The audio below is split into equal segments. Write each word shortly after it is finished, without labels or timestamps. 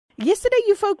Yesterday,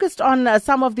 you focused on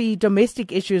some of the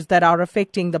domestic issues that are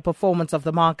affecting the performance of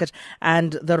the market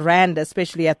and the rand,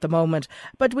 especially at the moment.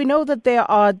 But we know that there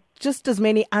are just as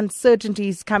many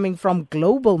uncertainties coming from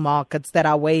global markets that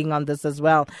are weighing on this as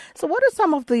well. So what are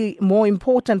some of the more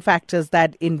important factors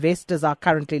that investors are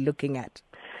currently looking at?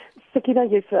 Sakina,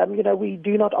 yes, we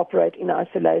do not operate in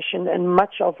isolation, and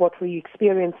much of what we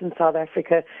experience in South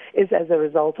Africa is as a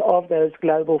result of those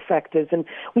global factors. And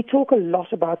we talk a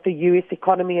lot about the U.S.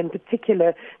 economy, in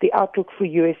particular the outlook for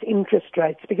U.S. interest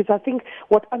rates, because I think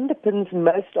what underpins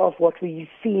most of what we're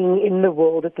seeing in the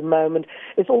world at the moment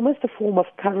is almost a form of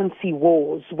currency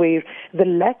wars, where the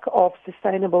lack of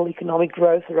sustainable economic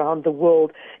growth around the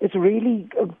world is really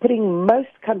putting most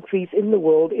countries in the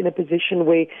world in a position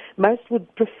where most would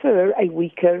prefer a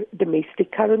weaker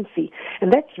domestic currency.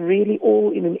 And that's really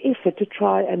all in an effort to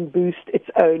try and boost its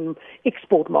own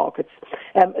export markets.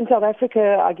 In South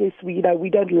Africa, I guess we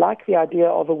don't like the idea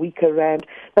of a weaker rand,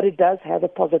 but it does have a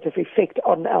positive effect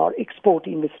on our export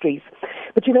industries.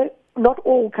 But not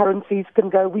all currencies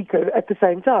can go weaker at the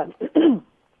same time.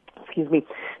 Excuse me.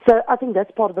 So I think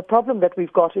that's part of the problem that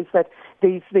we've got, is that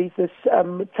there's this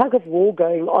tug of war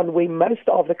going on, where most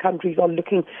of the countries are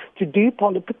looking to do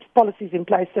policies in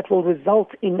place that will result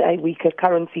in a weaker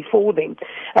currency for them.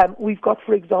 We've got,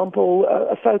 for example,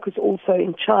 a focus also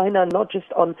in China, not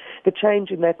just on the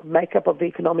change in that makeup of the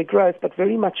economic growth, but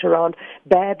very much around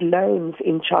bad loans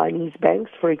in Chinese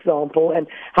banks, for example, and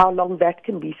how long that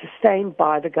can be sustained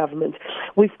by the government.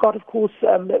 We've got, of course,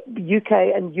 the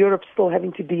UK and Europe still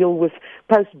having to deal with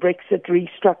post-Brexit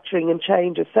restructuring and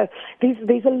changes. So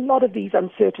there's a lot of these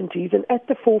uncertainties, and at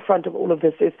the forefront of all of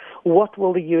this is what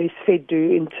will the US Fed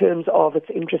do in terms of its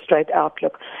interest rate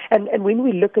outlook. And when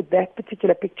we look at that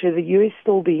particular picture, the US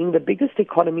still being the biggest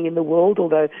economy in the world,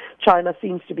 although China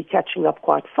seems to be catching up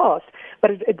quite fast, but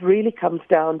it really comes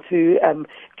down to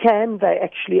can they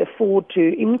actually afford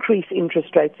to increase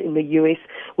interest rates in the US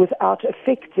without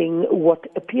affecting what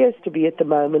appears to be at the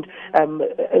moment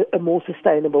a more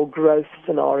sustainable growth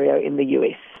scenario in the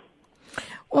US.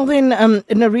 Well then,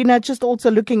 Nerina, just also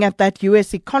looking at that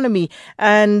U.S. economy,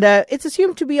 and it's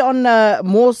assumed to be on a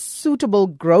more suitable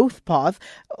growth path.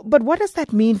 But what does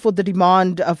that mean for the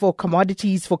demand for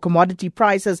commodities, for commodity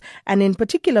prices, and in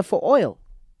particular for oil?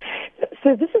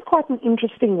 So this is quite an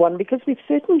interesting one, because we've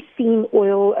certainly seen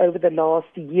oil over the last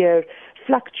year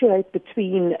fluctuate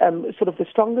between sort of the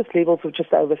strongest levels of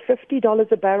just over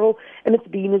 $50 a barrel, and it's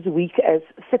been as weak as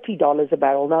 $30 a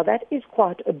barrel. Now, that is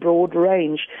quite a broad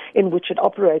range in which it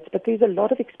operates, but there's a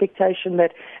lot of expectation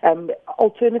that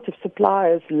alternative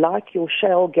suppliers like your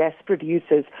shale gas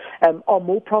producers are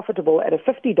more profitable at a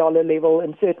 $50 level,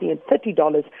 and certainly at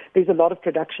 $30, there's a lot of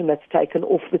production that's taken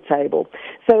off the table.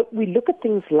 So we look at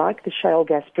things like the shale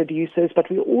gas producers, but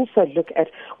we also look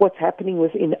at what's happening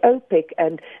within OPEC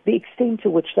and the extent to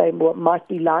which they might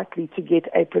be likely to get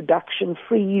a production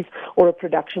freeze or a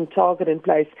production target in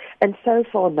place. And so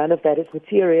far, none of that has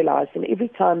materialized. And every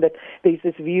time that there's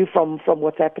this view from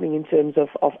what's happening in terms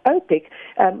of OPEC,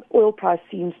 oil price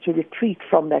seems to retreat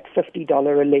from that $50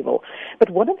 a level. But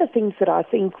one of the things that I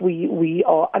think we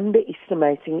are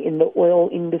underestimating in the oil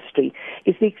industry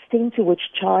is the extent to which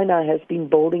China has been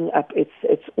building up its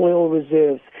oil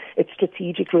reserves, its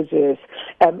strategic reserves.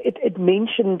 It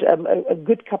mentioned a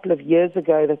good couple of years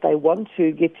ago that they want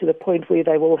to get to the point where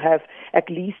they will have at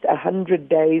least 100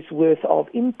 days worth of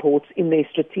imports in their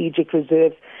strategic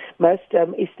reserves. Most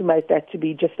estimate that to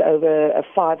be just over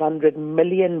 500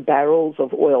 million barrels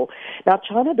of oil. Now,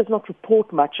 China does not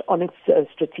report much on its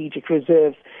strategic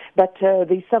reserves, but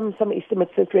there's some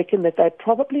estimates that reckon that they're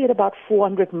probably at about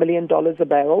 $400 million a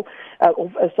barrel,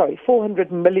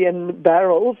 400 million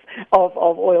barrels of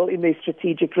oil in their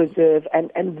strategic reserve.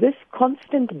 And this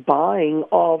constant buying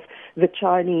of the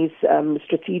Chinese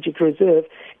strategic reserve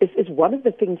is one of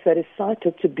the things that is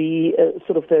cited to be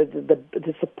sort of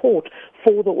the support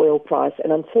for the oil price.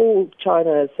 And until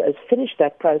China has finished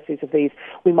that process of these,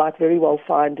 we might very well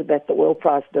find that the oil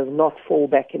price does not fall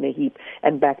back in a heap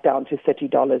and back down to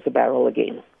 $30 a barrel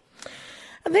again.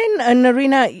 And then,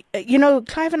 Nerina,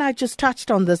 Clive and I just touched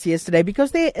on this yesterday,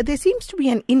 because there seems to be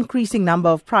an increasing number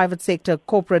of private sector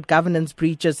corporate governance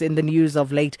breaches in the news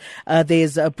of late.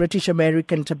 There's British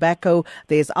American Tobacco,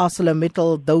 there's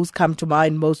ArcelorMittal, those come to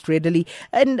mind most readily.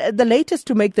 And the latest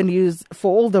to make the news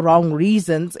for all the wrong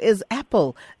reasons is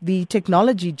Apple, the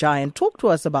technology giant. Talk to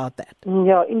us about that.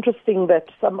 Yeah, interesting that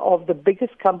some of the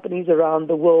biggest companies around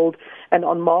the world and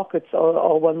on markets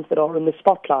are ones that are in the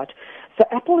spotlight. So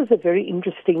Apple is a very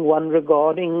interesting one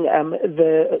regarding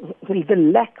the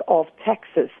lack of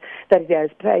taxes that it has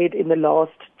paid in the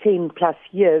last 10 plus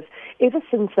years, ever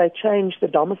since they changed the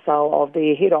domicile of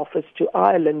their head office to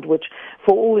Ireland, which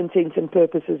for all intents and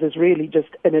purposes is really just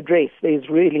an address. There's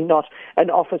really not an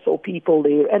office or people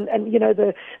there. And you know,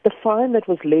 the fine that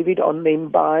was levied on them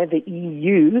by the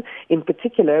EU in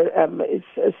particular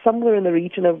is somewhere in the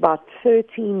region of about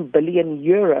 13 billion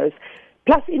euros.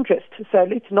 Plus interest, so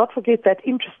let's not forget that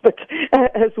interest bit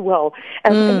as well.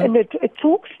 And it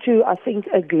talks to, I think,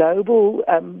 a global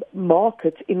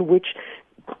market in which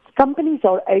companies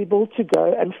are able to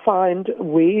go and find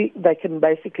where they can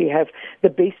basically have the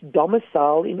best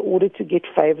domicile in order to get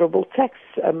favorable tax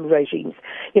regimes.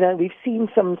 You know, we've seen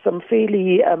some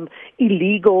fairly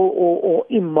illegal or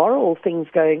immoral things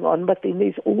going on, but then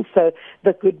there's also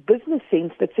the good business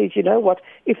sense that says, you know what,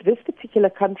 if this particular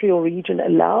country or region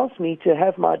allows me to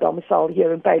have my domicile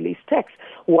here and pay less tax,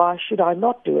 why should I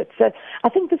not do it? So I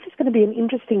think this is going to be an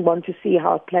interesting one to see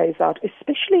how it plays out,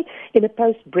 especially in a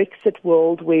post-Brexit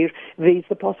world where there's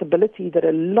the possibility that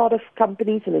a lot of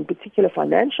companies, and in particular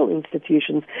financial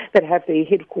institutions that have their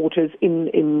headquarters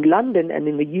in London and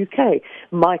in the UK,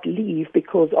 might leave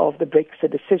because of the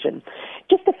Brexit decision.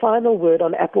 Just a final word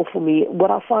on Apple for me.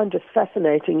 What I find just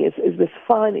fascinating is this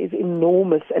fine is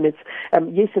enormous, and it's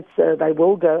they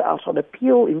will go out on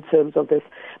appeal in terms of this.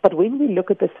 But when we look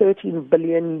at the 13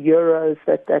 billion euros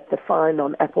that the fine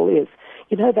on Apple is,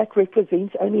 you know, that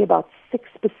represents only about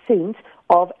 6%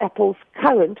 of Apple's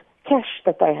current cash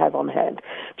that they have on hand.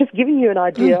 Just giving you an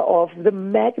idea of the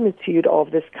magnitude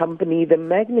of this company, the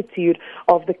magnitude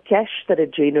of the cash that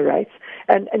it generates.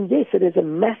 And yes, it is a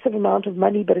massive amount of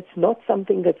money, but it's not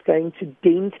something that's going to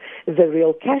dent the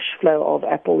real cash flow of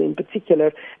Apple in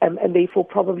particular, and therefore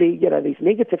probably, you know, there's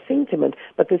negative sentiment,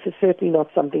 but this is certainly not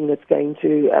something that's going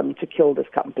to kill this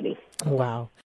company. Wow.